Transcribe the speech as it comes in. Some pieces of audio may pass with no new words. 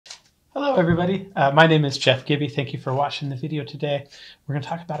Hello everybody, my name is Jeff Gibby. Thank you for watching the video today. We're going to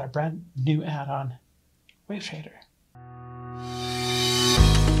talk about our brand new add-on, WaveTrader.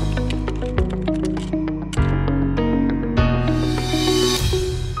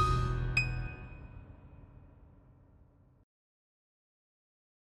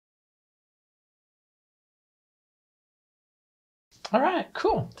 All right,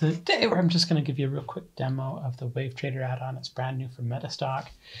 cool. Today I'm just going to give you a real quick demo of the WaveTrader add-on. It's brand new from MetaStock.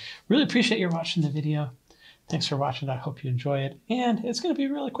 Really appreciate you watching the video. Thanks for watching. I hope you enjoy it. And it's going to be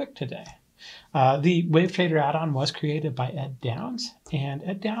really quick today. The WaveTrader add-on was created by Ed Downs, and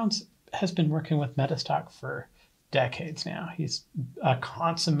Ed Downs has been working with MetaStock for decades now. He's a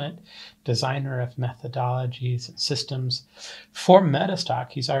consummate designer of methodologies and systems. For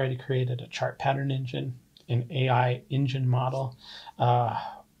MetaStock, he's already created a chart pattern engine, an AI engine model,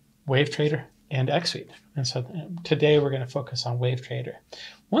 WaveTrader, and XSuite. And so today we're going to focus on WaveTrader.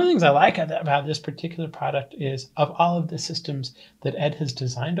 One of the things I like about this particular product is, of all of the systems that Ed has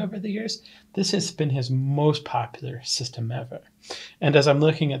designed over the years, this has been his most popular system ever. And as I'm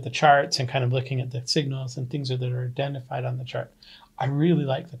looking at the charts and kind of looking at the signals and things that are identified on the chart, I really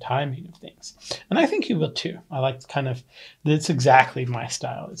like the timing of things. And I think you will too. I like it's exactly my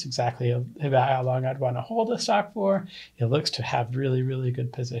style. It's exactly about how long I'd want to hold a stock for. It looks to have really, really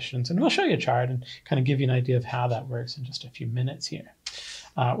good positions. And we'll show you a chart and kind of give you an idea of how that works in just a few minutes here.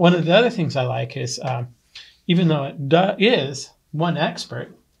 One of the other things I like is, even though it is one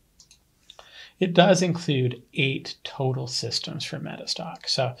expert, it does include 8 total systems for MetaStock.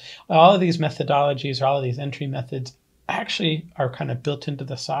 So all of these methodologies, or all of these entry methods, actually are kind of built into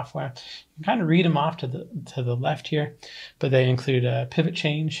the software. You can kind of read them off to the left here, but they include pivot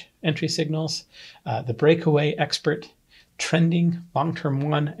change entry signals, the breakaway expert, trending, long-term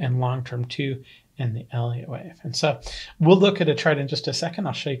 1 and long-term 2, and the Elliott wave. And so we'll look at a chart in just a second.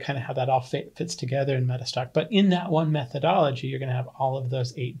 I'll show you kind of how that all fits together in MetaStock. But in that one methodology, you're going to have all of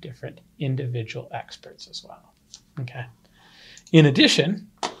those 8 different individual experts as well. Okay. In addition,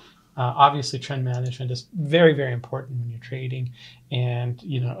 obviously, trend management is very, very important when you're trading, and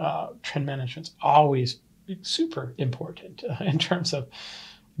trend management's always super important in terms of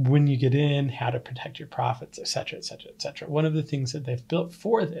when you get in, how to protect your profits, et cetera, et cetera, et cetera. One of the things that they've built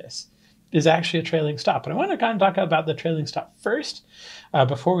for this is actually a trailing stop, and I want to kind of talk about the trailing stop first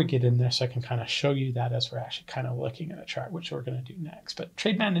before we get in there, so I can kind of show you that as we're actually kind of looking at a chart, which we're going to do next. But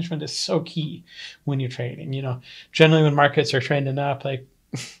trade management is so key when you're trading. Generally when markets are trending up, like,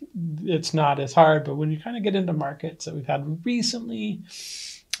 it's not as hard, but when you kind of get into markets that we've had recently,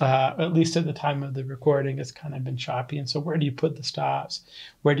 at least at the time of the recording, it's kind of been choppy. And so where do you put the stops?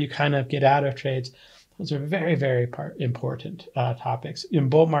 Where do you kind of get out of trades? Those are very, very important topics in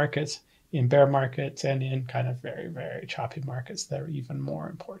bull markets, in bear markets, and in kind of very, very choppy markets that are even more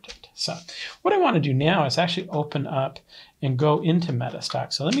important. So what I want to do now is actually open up and go into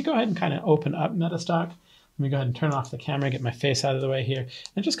MetaStock. So let me go ahead and kind of open up MetaStock. Let me go ahead and turn off the camera, get my face out of the way here,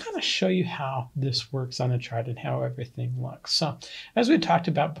 and just kind of show you how this works on a chart and how everything looks. So as we talked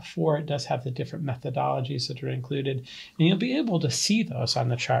about before, it does have the different methodologies that are included, and you'll be able to see those on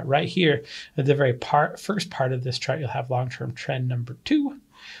the chart right here. At the very first part of this chart, you'll have long-term trend number 2,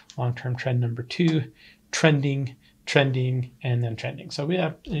 long-term trend number 2, trending, and then trending. So we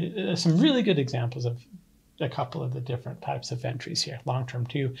have some really good examples of a couple of the different types of entries here, long-term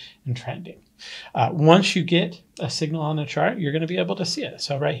 2 and trending. Once you get a signal on the chart, you're going to be able to see it.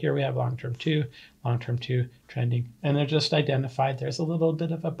 So right here we have long-term 2, trending, and they're just identified. There's a little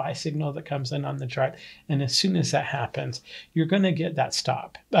bit of a buy signal that comes in on the chart, and as soon as that happens, you're going to get that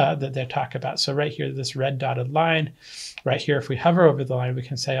stop that they talk about. So right here, this red dotted line, right here, if we hover over the line, we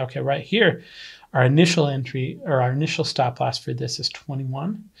can say, okay, right here, our initial entry, or our initial stop loss for this, is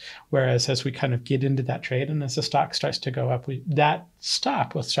 21. Whereas as we kind of get into that trade, and as the stock starts to go up, that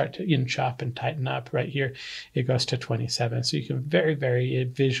stop will start to inch up and tighten up. Right here, it goes to 27. So you can very, very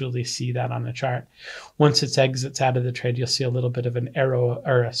visually see that on the chart. Once it exits out of the trade, you'll see a little bit of an arrow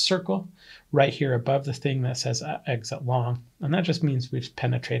or a circle right here above the thing that says exit long. And that just means we've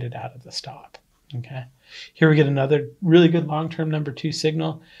penetrated out of the stop. Okay. Here we get another really good long-term number 2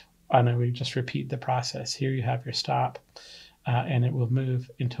 signal. And we just repeat the process. Here you have your stop, and it will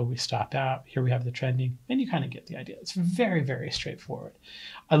move until we stop out. Here we have the trending, and you kind of get the idea. It's very, very straightforward.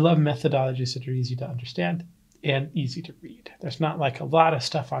 I love methodologies that are easy to understand and easy to read. There's not like a lot of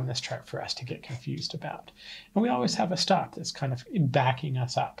stuff on this chart for us to get confused about. And we always have a stop that's kind of backing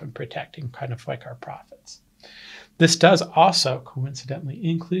us up and protecting kind of like our profits. This does also coincidentally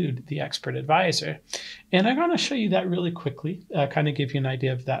include the expert advisor, and I'm going to show you that really quickly, kind of give you an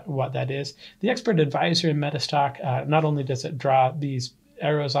idea of what that is. The expert advisor in MetaStock, not only does it draw these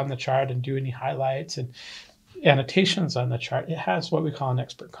arrows on the chart and do any highlights and annotations on the chart, it has what we call an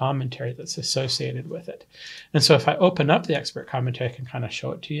expert commentary that's associated with it. And so if I open up the expert commentary, I can kind of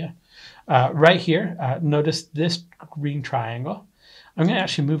show it to you. Right here, notice this green triangle. I'm going to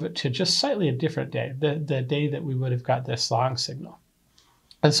actually move it to just slightly a different day, the day that we would have got this long signal.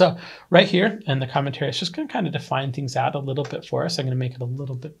 And so right here in the commentary, it's just going to kind of define things out a little bit for us. I'm going to make it a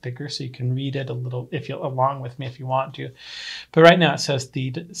little bit bigger so you can read it a little if you're along with me if you want to. But right now it says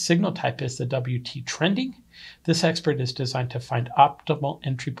the signal type is the WT trending. This expert is designed to find optimal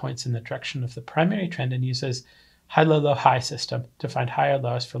entry points in the direction of the primary trend and uses high-low-low-high system to find higher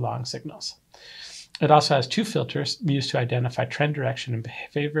lows for long signals. It also has two filters used to identify trend direction and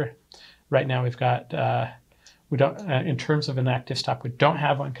behavior. Right now we've got we don't, in terms of an active stop, we don't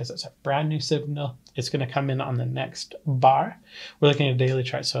have one because it's a brand new signal. It's going to come in on the next bar. We're looking at a daily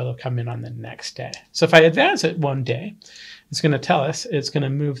chart, so it'll come in on the next day. So if I advance it one day, it's going to tell us, it's going to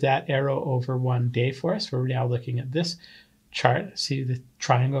move that arrow over one day for us. We're now looking at this chart. See the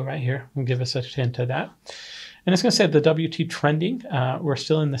triangle right here will give us a hint of that. And it's going to say the WT trending. We're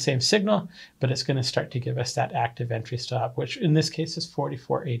still in the same signal, but it's going to start to give us that active entry stop, which in this case is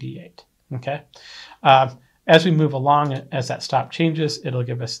 44.88. Okay. As we move along, as that stop changes, it'll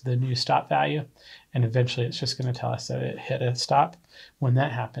give us the new stop value. And eventually it's just going to tell us that it hit a stop. When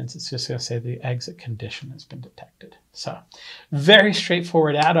that happens, it's just going to say the exit condition has been detected. So very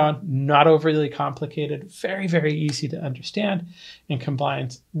straightforward add-on, not overly complicated, very, very easy to understand, and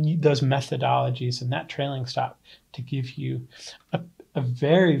combines those methodologies and that trailing stop to give you a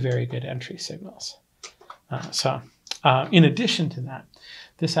very, very good entry signals. In addition to that,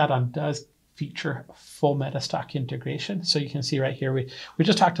 this add-on does feature full MetaStock integration. So you can see right here, we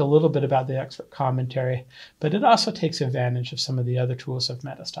just talked a little bit about the expert commentary, but it also takes advantage of some of the other tools of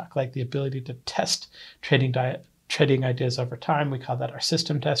MetaStock, like the ability to test trading ideas over time. We call that our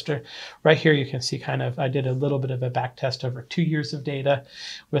system tester. Right here, you can see kind of, I did a little bit of a back test over 2 years of data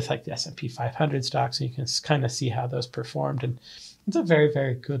with like the S&P 500 stocks, and you can kind of see how those performed. And it's a very,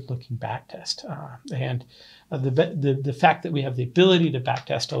 very good looking back test. The fact that we have the ability to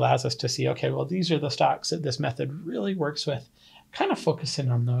backtest allows us to see, okay, well, these are the stocks that this method really works with, kind of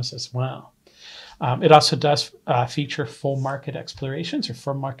focusing on those as well. It also does feature full market explorations or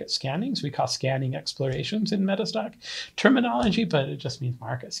full market scannings. We call scanning explorations in MetaStock terminology, but it just means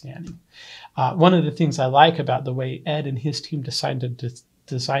market scanning. One of the things I like about the way Ed and his team decided to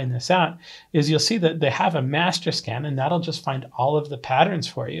design this out is you'll see that they have a master scan, and that'll just find all of the patterns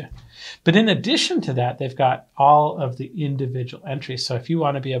for you. But in addition to that, they've got all of the individual entries. So if you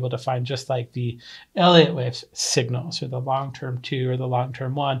want to be able to find just like the Elliott wave signals or the long-term 2 or the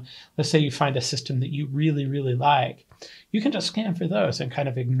long-term 1, let's say you find a system that you really, really like, you can just scan for those and kind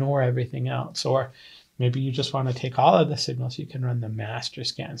of ignore everything else. Or maybe you just want to take all of the signals, you can run the master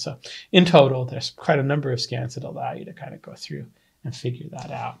scan. So in total, there's quite a number of scans that allow you to kind of go through and figure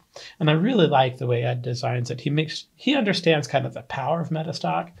that out. And I really like the way Ed designs it. He understands kind of the power of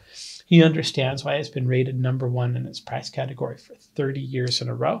MetaStock. He understands why it's been rated #1 in its price category for 30 years in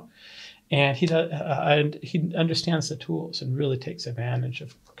a row. And he understands the tools and really takes advantage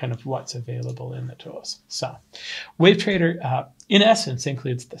of kind of what's available in the tools. So WaveTrader, in essence,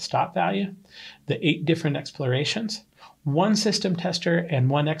 includes the stop value, the 8 different explorations, 1 system tester, and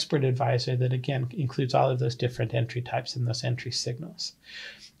 1 expert advisor that, again, includes all of those different entry types and those entry signals.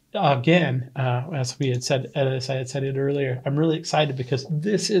 Again, as I had said it earlier, I'm really excited because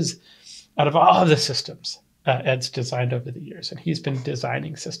this is, out of all of the systems Ed's designed over the years, and he's been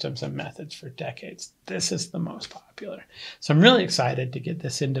designing systems and methods for decades, this is the most popular. So I'm really excited to get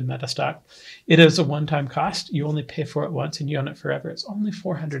this into MetaStock. It is a one-time cost. You only pay for it once and you own it forever. It's only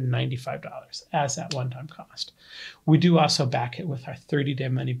 $495 as that one-time cost. We do also back it with our 30-day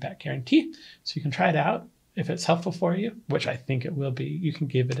money-back guarantee, so you can try it out. If it's helpful for you, which I think it will be, you can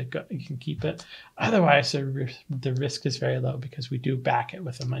give it a go. You can keep it. Otherwise, the risk is very low because we do back it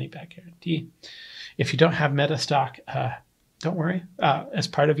with a money-back guarantee. If you don't have MetaStock, don't worry. As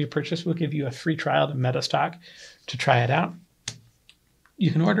part of your purchase, we'll give you a free trial to MetaStock to try it out.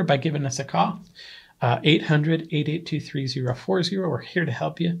 You can order by giving us a call, 800-882-3040. We're here to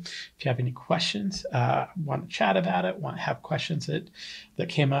help you. If you have any questions, want to chat about it, have questions that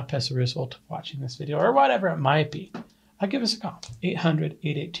came up as a result of watching this video, or whatever it might be, give us a call,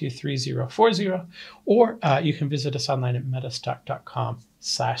 800-882-3040, or you can visit us online at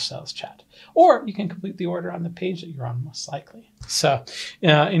metastock.com/saleschat, or you can complete the order on the page that you're on most likely. So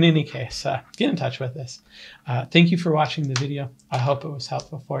in any case, get in touch with us. Thank you for watching the video. I hope it was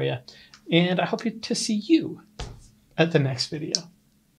helpful for you, and I hope to see you at the next video.